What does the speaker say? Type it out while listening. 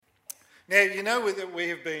Now, you know that we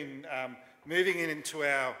have been moving into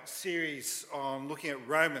our series on looking at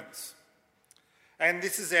Romans. And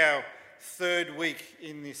this is our third week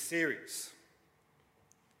in this series.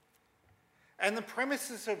 And the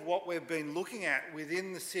premises of what we've been looking at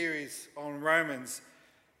within the series on Romans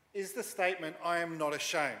is the statement, I am not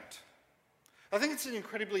ashamed. I think it's an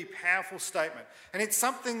incredibly powerful statement. And it's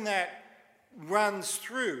something that runs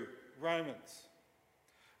through Romans.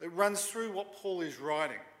 It runs through what Paul is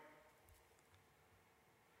writing.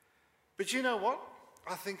 But you know what?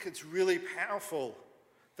 I think it's really powerful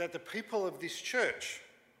that the people of this church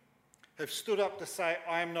have stood up to say,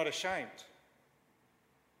 I am not ashamed.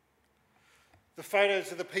 The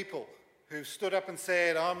photos of the people who've stood up and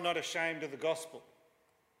said, I'm not ashamed of the gospel.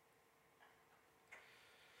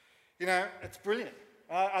 You know, it's brilliant.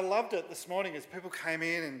 I loved it this morning as people came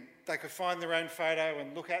in and they could find their own photo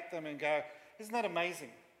and look at them and go, isn't that amazing?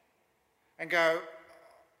 And go,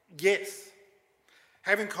 yes.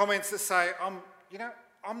 Having comments that say,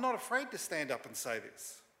 I'm not afraid to stand up and say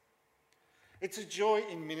this. It's a joy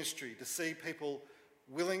in ministry to see people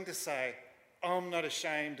willing to say, I'm not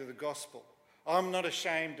ashamed of the gospel. I'm not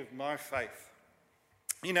ashamed of my faith.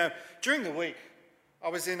 You know, during the week, I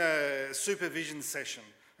was in a supervision session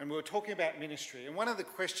and we were talking about ministry. And one of the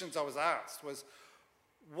questions I was asked was,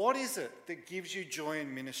 what is it that gives you joy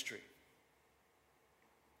in ministry?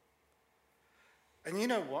 And you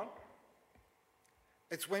know what?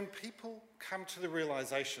 It's when people come to the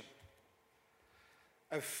realization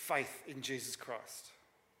of faith in Jesus Christ.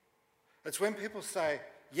 It's when people say,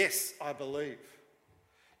 yes, I believe.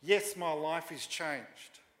 Yes, my life is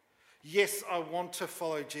changed. Yes, I want to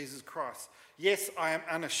follow Jesus Christ. Yes, I am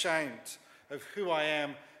unashamed of who I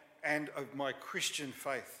am and of my Christian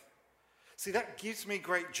faith. See, that gives me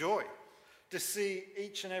great joy to see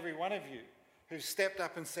each and every one of you who've stepped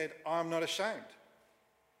up and said, I'm not ashamed.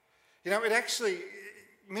 You know,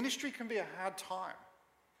 ministry can be a hard time.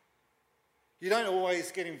 You don't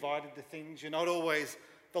always get invited to things. You're not always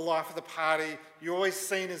the life of the party. You're always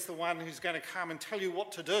seen as the one who's going to come and tell you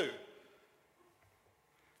what to do.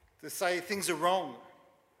 To say things are wrong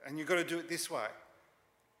and you've got to do it this way.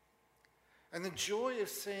 And the joy of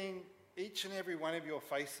seeing each and every one of your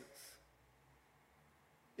faces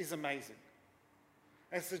is amazing.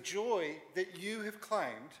 It's the joy that you have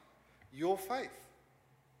claimed your faith.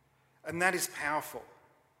 And that is powerful.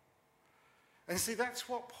 And see, that's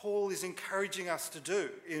what Paul is encouraging us to do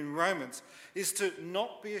in Romans, is to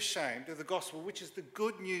not be ashamed of the gospel, which is the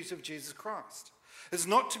good news of Jesus Christ. It's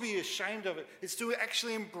not to be ashamed of it, it's to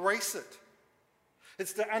actually embrace it.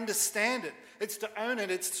 It's to understand it, it's to own it,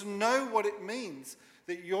 it's to know what it means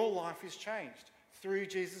that your life is changed through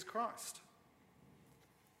Jesus Christ.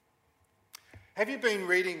 Have you been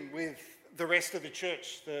reading with the rest of the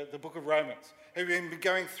church, the book of Romans? Have you been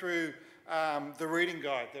going through the reading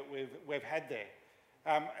guide that we've had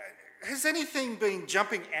there? Has anything been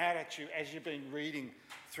jumping out at you as you've been reading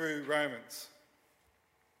through Romans?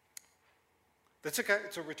 That's okay,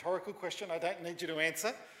 it's a rhetorical question. I don't need you to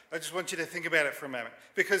answer. I just want you to think about it for a moment.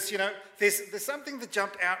 Because, you know, there's something that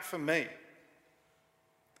jumped out for me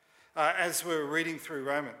as we were reading through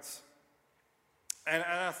Romans. And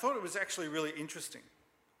I thought it was actually really interesting.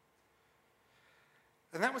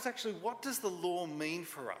 And that was actually, what does the law mean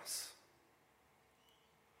for us?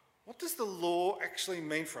 What does the law actually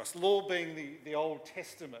mean for us? Law being the Old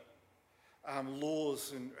Testament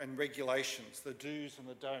laws and regulations, the do's and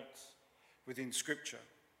the don'ts within Scripture.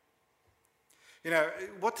 You know,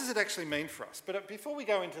 what does it actually mean for us? But before we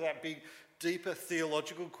go into that big, deeper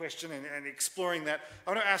theological question and exploring that,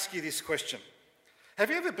 I want to ask you this question. Have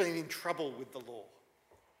you ever been in trouble with the law?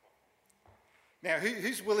 Now,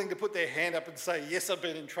 who's willing to put their hand up and say, yes, I've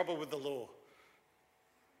been in trouble with the law?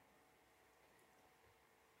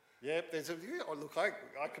 Yep, look,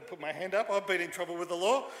 I can put my hand up. I've been in trouble with the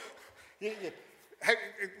law. Yeah.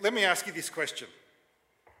 Let me ask you this question.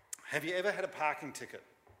 Have you ever had a parking ticket?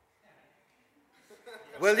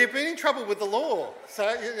 Well, you've been in trouble with the law.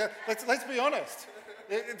 So let's be honest.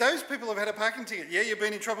 Those people have had a parking ticket. Yeah, you've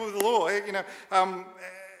been in trouble with the law. You know,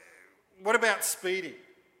 what about speeding?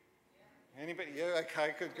 Anybody? Yeah,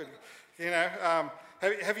 okay, good. You know,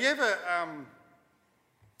 have you ever?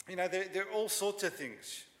 You know, there are all sorts of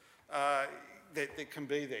things that can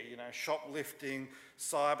be there. You know, shoplifting,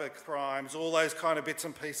 cyber crimes, all those kind of bits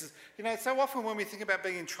and pieces. You know, so often when we think about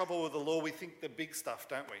being in trouble with the law, we think the big stuff,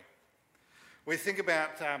 don't we? We think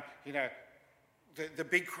about, you know, the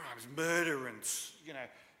big crimes, murder and, you know,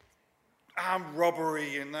 armed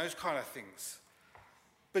robbery and those kind of things.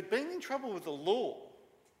 But being in trouble with the law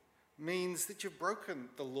means that you've broken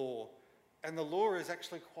the law, and the law is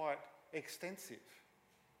actually quite extensive.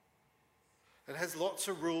 It has lots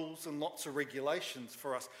of rules and lots of regulations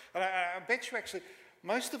for us. And I bet you actually,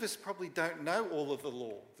 most of us probably don't know all of the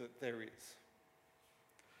law that there is.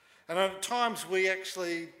 And at times we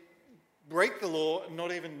actually break the law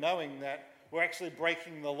not even knowing that we're actually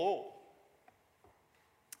breaking the law.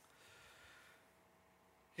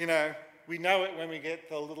 You know, we know it when we get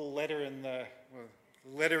the little letter in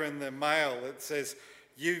the mail that says,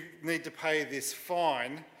 you need to pay this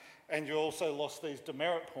fine and you also lost these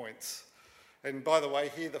demerit points. And by the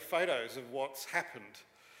way, here are the photos of what's happened.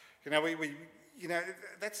 You know,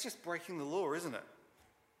 that's just breaking the law, isn't it?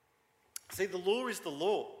 See, the law is the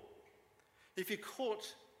law. If you're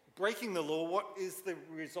caught breaking the law, what is the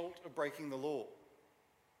result of breaking the law?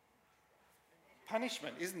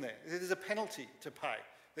 Punishment, isn't there? There's a penalty to pay.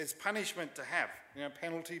 There's punishment to have. You know,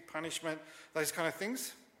 penalty, punishment, those kind of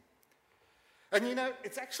things. And you know,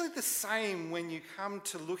 it's actually the same when you come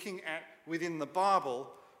to looking at, within the Bible,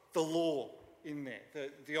 the law in there.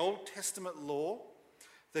 The Old Testament law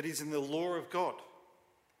that is in the law of God.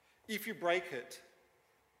 If you break it,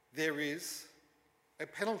 there is a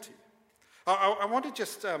penalty. I want to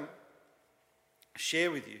just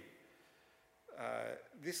share with you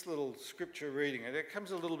this little scripture reading. And it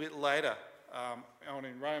comes a little bit later on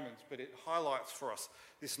in Romans, but it highlights for us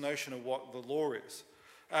this notion of what the law is.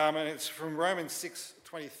 And it's from Romans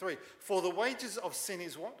 6:23. For the wages of sin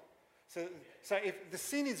is what? So if the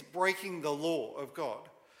sin is breaking the law of God,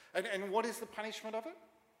 and what is the punishment of it?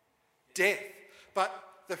 Death.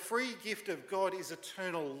 But the free gift of God is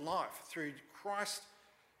eternal life through Christ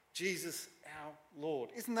Jesus our Lord.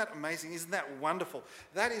 Isn't that amazing? Isn't that wonderful?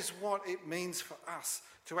 That is what it means for us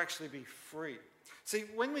to actually be free. See,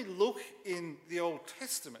 when we look in the Old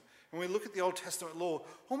Testament, when we look at the Old Testament law,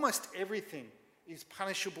 almost everything is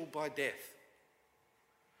punishable by death.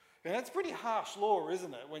 And that's pretty harsh law,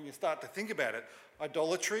 isn't it, when you start to think about it?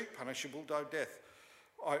 Idolatry, punishable by death.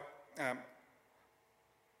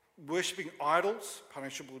 Worshipping idols,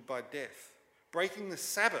 punishable by death. Breaking the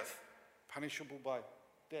Sabbath, punishable by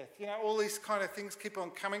death. You know, all these kind of things keep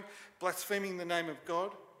on coming. Blaspheming the name of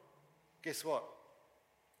God, guess what?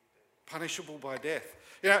 Punishable by death.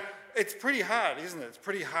 You know, it's pretty hard, isn't it? It's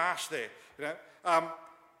pretty harsh there. You know,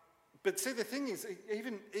 but see, the thing is,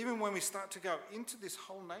 even when we start to go into this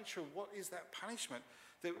whole nature of what is that punishment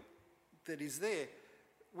that is there,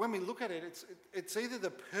 when we look at it, it's either the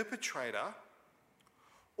perpetrator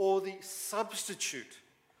or the substitute.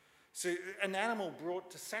 So an animal brought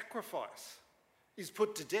to sacrifice is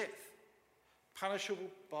put to death, punishable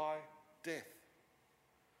by death.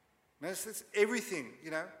 Now, that's everything, you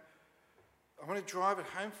know. I want to drive it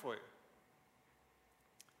home for you.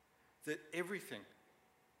 That everything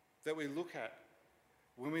that we look at,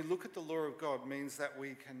 when we look at the law of God, means that we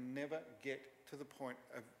can never get to the point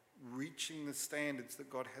of reaching the standards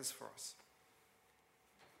that God has for us.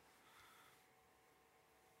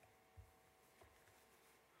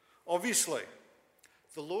 Obviously,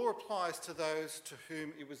 the law applies to those to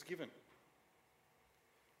whom it was given.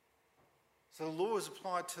 So the law is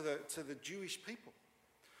applied to the Jewish people.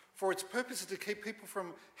 For its purpose is to keep people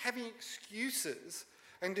from having excuses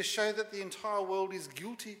and to show that the entire world is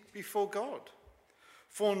guilty before God.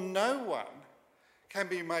 For no one can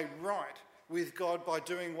be made right with God by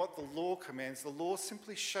doing what the law commands. The law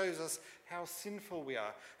simply shows us how sinful we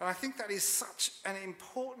are. And I think that is such an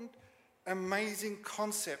important, amazing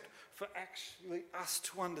concept for actually us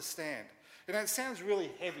to understand. You know, it sounds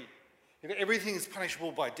really heavy. You know, everything is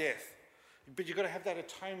punishable by death. But you've got to have that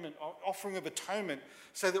atonement, offering of atonement,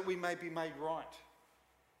 so that we may be made right.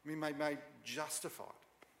 We may be made justified.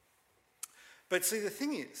 But see, the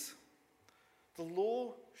thing is, the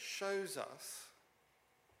law shows us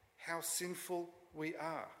how sinful we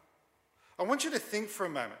are. I want you to think for a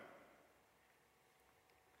moment.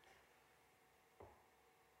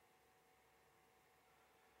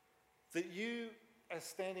 That you are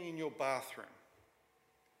standing in your bathroom.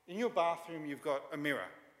 In your bathroom, you've got a mirror.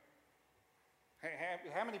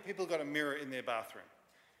 How many people got a mirror in their bathroom?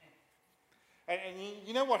 And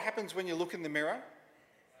you know what happens when you look in the mirror?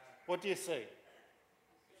 What do you see?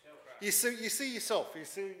 You see yourself. You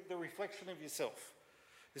see the reflection of yourself.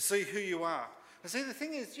 You see who you are. And see, the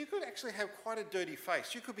thing is, you could actually have quite a dirty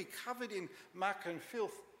face. You could be covered in muck and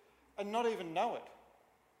filth and not even know it.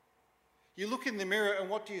 You look in the mirror and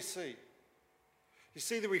what do you see? You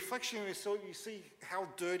see the reflection of yourself. You see how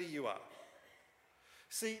dirty you are.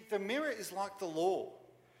 See, the mirror is like the law.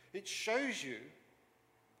 It shows you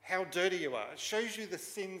how dirty you are. It shows you the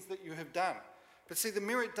sins that you have done. But see, the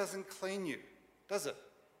mirror doesn't clean you, does it?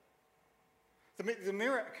 The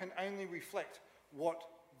mirror can only reflect what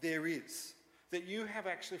there is, that you have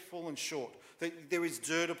actually fallen short, that there is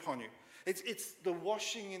dirt upon you. It's the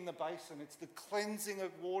washing in the basin. It's the cleansing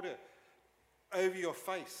of water over your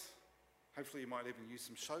face. Hopefully you might even use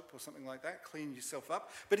some soap or something like that, clean yourself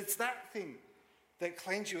up. But it's that thing that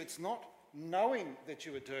cleans you. It's not knowing that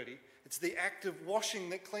you are dirty. It's the act of washing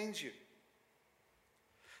that cleans you.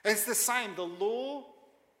 And it's the same. The law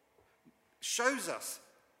shows us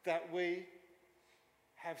that we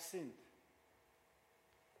have sinned.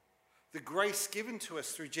 The grace given to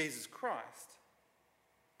us through Jesus Christ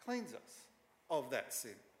cleans us of that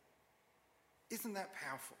sin. Isn't that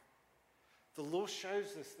powerful? The law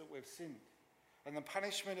shows us that we've sinned, and the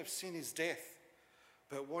punishment of sin is death.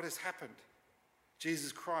 But what has happened?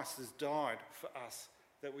 Jesus Christ has died for us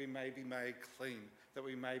that we may be made clean, that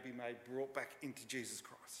we may be made brought back into Jesus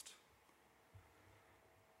Christ.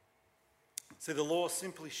 So the law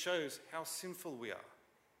simply shows how sinful we are.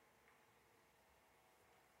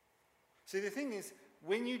 See, the thing is,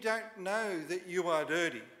 when you don't know that you are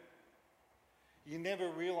dirty, you never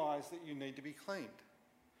realise that you need to be cleaned.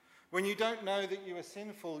 When you don't know that you are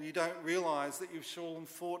sinful, you don't realise that you've fallen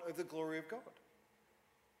short of the glory of God.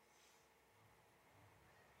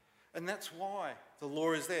 And that's why the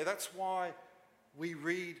law is there. That's why we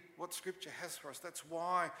read what Scripture has for us. That's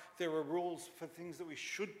why there are rules for things that we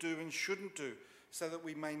should do and shouldn't do, so that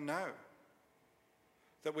we may know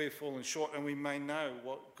that we've fallen short and we may know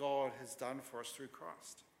what God has done for us through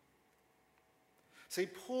Christ. See,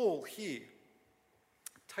 Paul here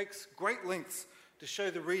takes great lengths to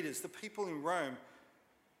show the readers, the people in Rome,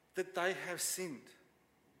 that they have sinned.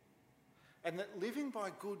 And that living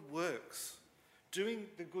by good works, doing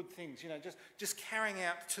the good things, just carrying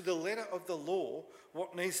out to the letter of the law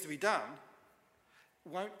what needs to be done,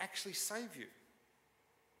 won't actually save you.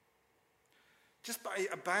 Just by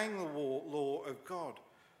obeying the law of God,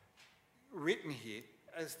 written here,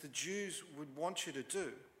 as the Jews would want you to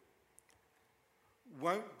do,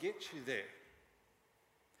 won't get you there.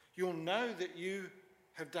 You'll know that you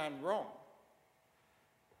have done wrong.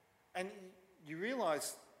 And you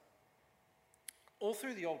realise, all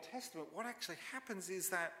through the Old Testament, what actually happens is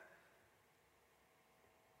that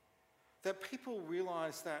people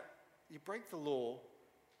realise that you break the law,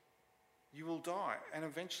 you will die. And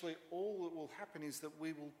eventually all that will happen is that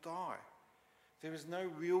we will die. There is no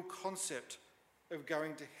real concept of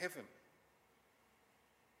going to heaven.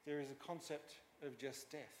 There is a concept of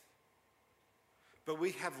just death. But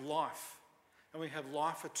we have life, and we have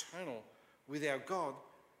life eternal with our God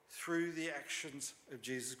through the actions of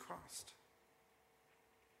Jesus Christ.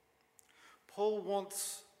 Paul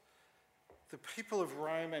wants the people of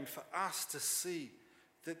Rome and for us to see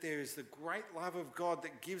that there is the great love of God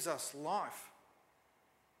that gives us life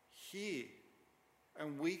here,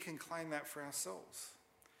 and we can claim that for ourselves.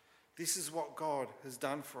 This is what God has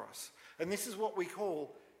done for us. And this is what we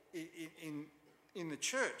call, in the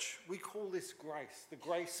church, we call this grace, the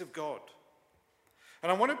grace of God.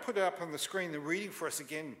 And I want to put it up on the screen, the reading for us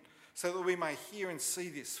again, so that we may hear and see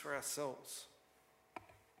this for ourselves.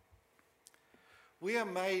 We are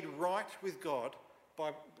made right with God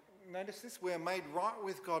by, notice this, we are made right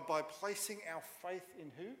with God by placing our faith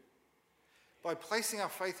in who? By placing our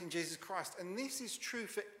faith in Jesus Christ. And this is true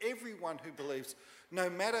for everyone who believes, no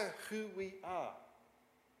matter who we are.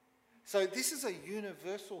 So this is a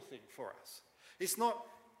universal thing for us. It's not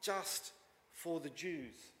just for the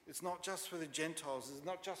Jews. It's not just for the Gentiles. It's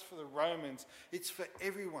not just for the Romans. It's for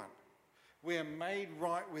everyone. We are made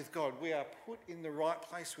right with God. We are put in the right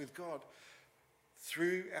place with God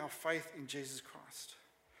through our faith in Jesus Christ.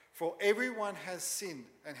 For everyone has sinned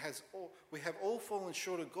and we have all fallen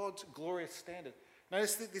short of God's glorious standard.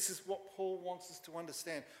 Notice that this is what Paul wants us to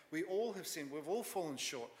understand. We all have sinned. We've all fallen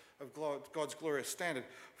short of God's glorious standard.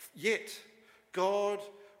 Yet, God,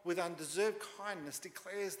 with undeserved kindness,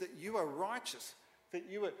 declares that you are righteous, that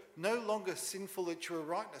you are no longer sinful, that you are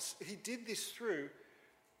righteous. He did this through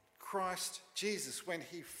Christ Jesus when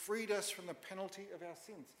he freed us from the penalty of our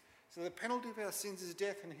sins. So the penalty of our sins is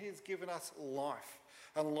death, and he has given us life,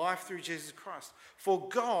 and life through Jesus Christ. For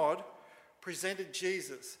God presented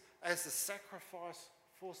Jesus as the sacrifice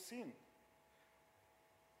for sin.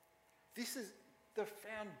 This is the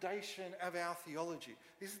foundation of our theology.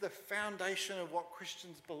 This is the foundation of what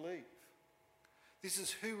Christians believe. This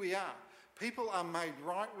is who we are. People are made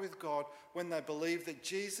right with God when they believe that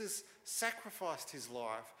Jesus sacrificed his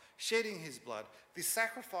life, shedding his blood. This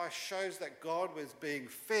sacrifice shows that God was being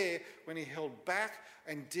fair when he held back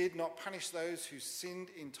and did not punish those who sinned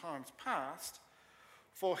in times past,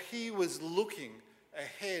 for he was looking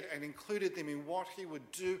ahead and included them in what he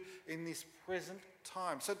would do in this present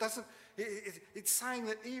time. So it's saying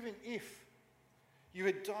that even if you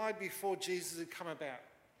had died before Jesus had come about,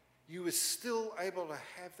 you were still able to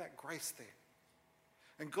have that grace there.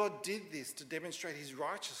 And God did this to demonstrate his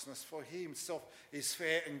righteousness, for he himself is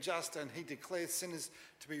fair and just, and he declares sinners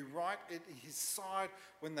to be right at his side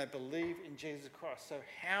when they believe in Jesus Christ. So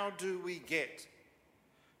how do we get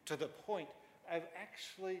to the point of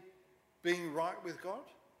actually being right with God?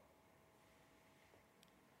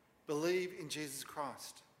 Believe in Jesus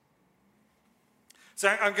Christ.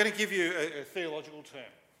 So I'm going to give you a theological term.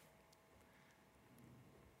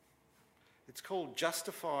 It's called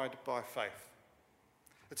justified by faith.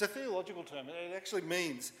 It's a theological term. It actually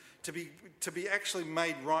means to be actually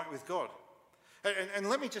made right with God. And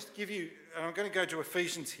let me just give you, and I'm going to go to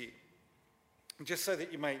Ephesians here, just so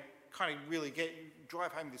that you may kind of really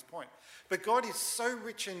drive home this point. But God is so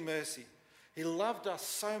rich in mercy. He loved us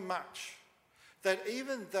so much that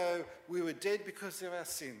even though we were dead because of our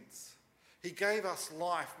sins, he gave us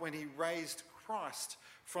life when he raised Christ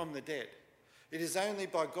from the dead. It is only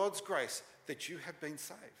by God's grace that you have been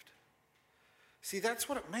saved. See, that's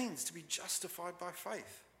what it means to be justified by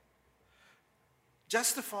faith.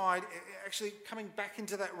 Justified, actually coming back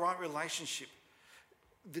into that right relationship.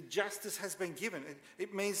 The justice has been given.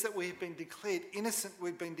 It means that we've been declared innocent,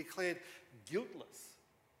 we've been declared guiltless.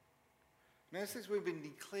 Notice this, we've been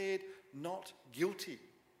declared not guilty.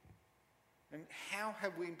 And how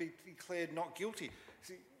have we been declared not guilty?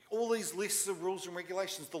 See, all these lists of rules and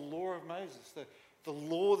regulations, the law of Moses, the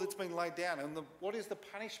law that's been laid down, and what is the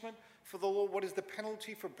punishment for the law? What is the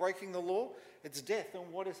penalty for breaking the law? It's death.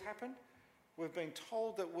 And what has happened? We've been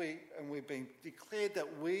told that we've been declared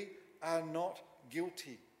that we are not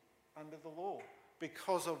guilty under the law.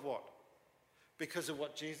 Because of what? Because of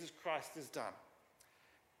what Jesus Christ has done.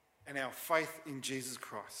 And our faith in Jesus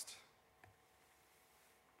Christ.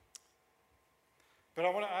 But I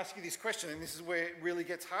want to ask you this question, and this is where it really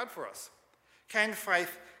gets hard for us. Can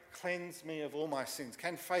faith cleanse me of all my sins?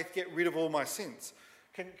 Can faith get rid of all my sins?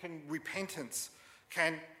 Can repentance,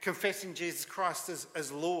 can confessing Jesus Christ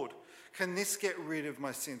as Lord, can this get rid of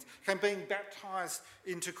my sins? Can being baptised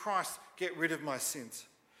into Christ get rid of my sins?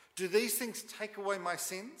 Do these things take away my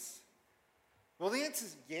sins? Well, the answer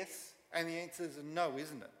is yes, and the answer is no,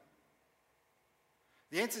 isn't it?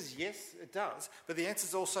 The answer is yes, it does, but the answer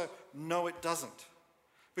is also no, it doesn't.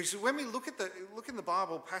 Because when we look in the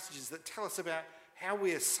Bible passages that tell us about how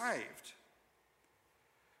we are saved,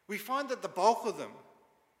 we find that the bulk of them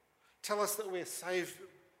tell us that we're saved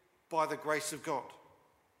by the grace of God.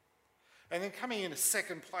 And then coming in a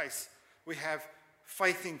second place, we have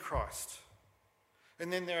faith in Christ.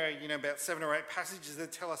 And then there are, about 7 or 8 passages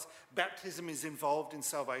that tell us baptism is involved in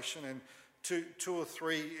salvation, and two or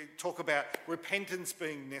three talk about repentance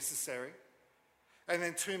being necessary. And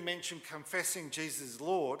then 2 mention confessing Jesus as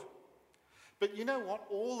Lord. But you know what?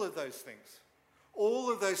 All of those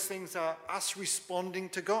things are us responding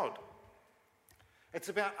to God. It's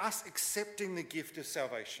about us accepting the gift of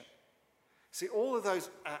salvation. See, all of those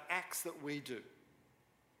are acts that we do.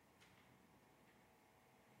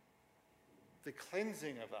 The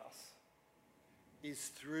cleansing of us is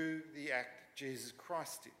through the act Jesus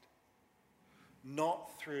Christ did,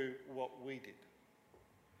 not through what we did.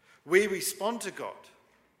 We respond to God.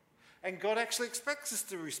 And God actually expects us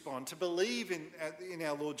to respond, to believe in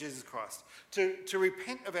our Lord Jesus Christ, to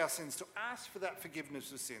repent of our sins, to ask for that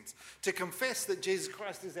forgiveness of sins, to confess that Jesus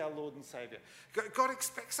Christ is our Lord and Saviour. God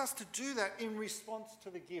expects us to do that in response to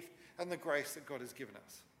the gift and the grace that God has given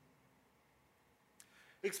us.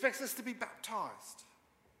 He expects us to be baptised.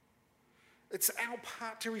 It's our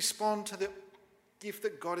part to respond to the gift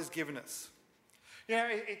that God has given us.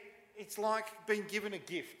 It's like being given a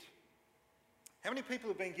gift. How many people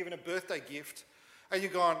have been given a birthday gift and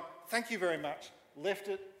you've gone, thank you very much, left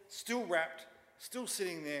it, still wrapped, still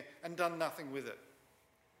sitting there, and done nothing with it?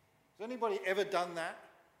 Has anybody ever done that?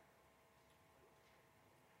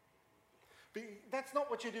 But that's not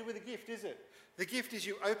what you do with a gift, is it? The gift is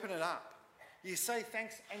you open it up, you say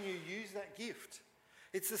thanks, and you use that gift.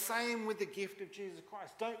 It's the same with the gift of Jesus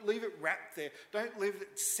Christ. Don't leave it wrapped there. Don't leave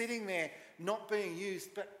it sitting there not being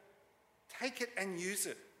used, but take it and use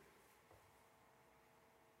it.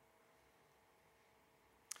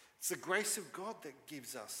 It's the grace of God that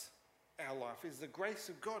gives us our life. It's the grace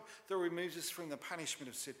of God that removes us from the punishment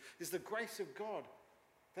of sin. It's the grace of God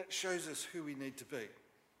that shows us who we need to be.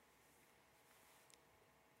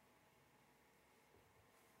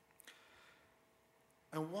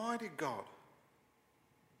 And why did God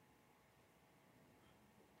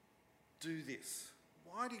do this?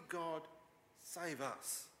 Why did God save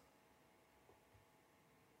us?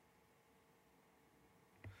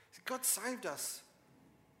 God saved us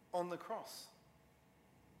on the cross.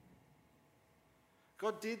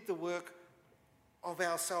 God did the work of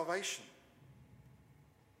our salvation.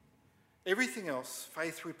 Everything else,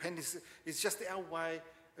 faith, repentance, is just our way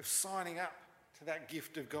of signing up to that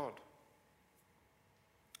gift of God.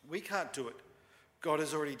 We can't do it. God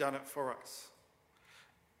has already done it for us.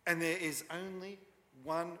 And there is only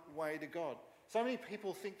one way to God. So many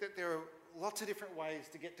people think that there are lots of different ways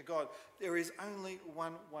to get to God. There is only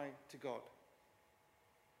one way to God.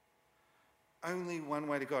 Only one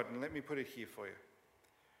way to God. And let me put it here for you.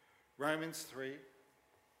 Romans 3,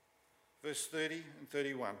 verse 30 and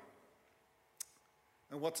 31.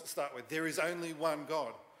 And what's it start with? There is only one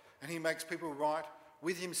God, and he makes people right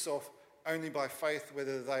with himself only by faith,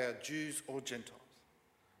 whether they are Jews or Gentiles.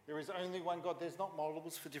 There is only one God. There's not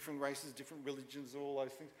multiples for different races, different religions, all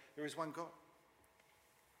those things. There is one God.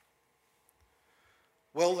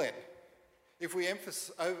 Well then, if we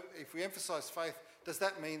emphasize faith, does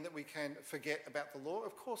that mean that we can forget about the law?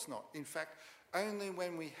 Of course not. In fact, only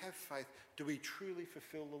when we have faith do we truly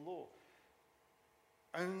fulfill the law.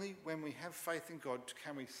 Only when we have faith in God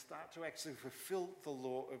can we start to actually fulfill the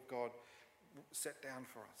law of God set down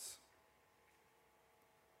for us.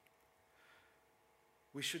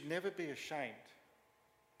 We should never be ashamed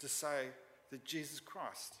to say that Jesus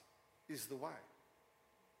Christ is the way,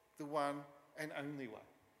 the one and only way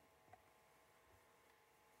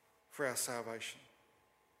for our salvation.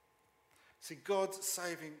 See, God's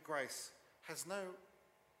saving grace has no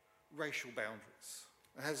racial boundaries.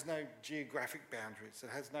 It has no geographic boundaries. It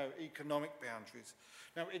has no economic boundaries,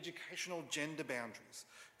 no educational gender boundaries.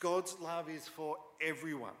 God's love is for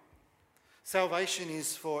everyone. Salvation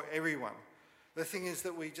is for everyone. The thing is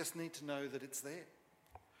that we just need to know that it's there,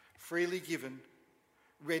 freely given,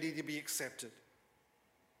 ready to be accepted.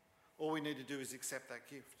 All we need to do is accept that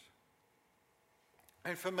gift.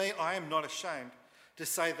 And for me, I am not ashamed to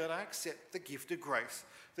say that I accept the gift of grace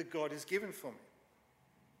that God has given for me.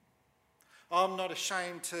 I'm not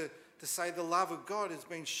ashamed to say the love of God has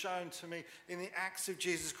been shown to me in the acts of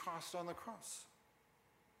Jesus Christ on the cross.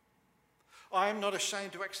 I am not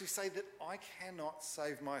ashamed to actually say that I cannot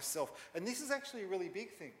save myself. And this is actually a really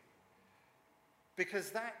big thing, because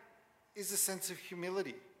that is a sense of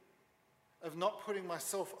humility, of not putting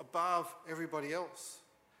myself above everybody else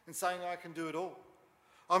and saying I can do it all.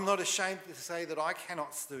 I'm not ashamed to say that I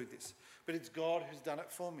cannot do this, but it's God who's done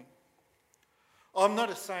it for me. I'm not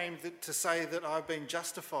ashamed to say that I've been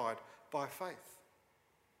justified by faith.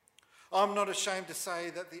 I'm not ashamed to say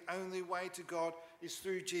that the only way to God is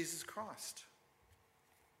through Jesus Christ.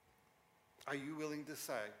 Are you willing to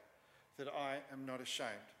say that I am not ashamed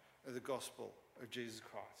of the gospel of Jesus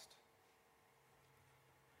Christ?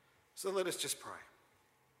 So let us just pray.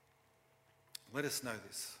 Let us know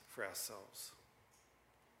this for ourselves.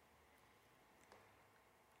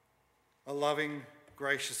 A loving,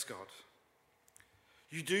 gracious God,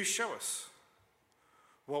 you do show us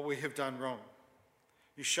what we have done wrong.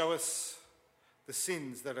 You show us the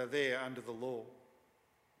sins that are there under the law.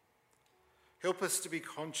 Help us to be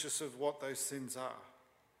conscious of what those sins are.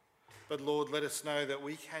 But Lord, let us know that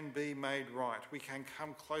we can be made right. We can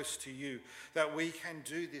come close to you, that we can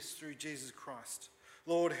do this through Jesus Christ.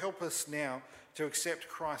 Lord, help us now to accept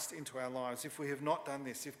Christ into our lives. If we have not done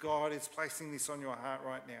this, if God is placing this on your heart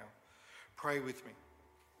right now, pray with me.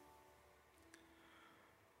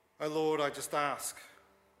 Oh Lord, I just ask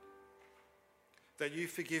that you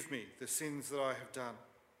forgive me the sins that I have done.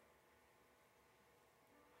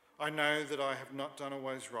 I know that I have not done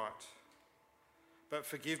always right, but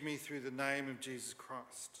forgive me through the name of Jesus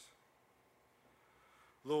Christ.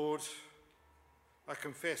 Lord, I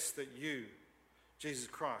confess that you, Jesus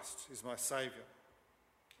Christ, is my Saviour,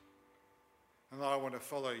 and that I want to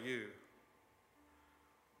follow you.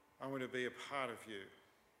 I want to be a part of you.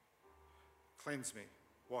 Cleanse me,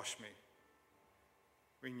 wash me,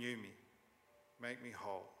 renew me, make me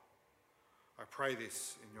whole. I pray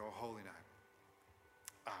this in your holy name.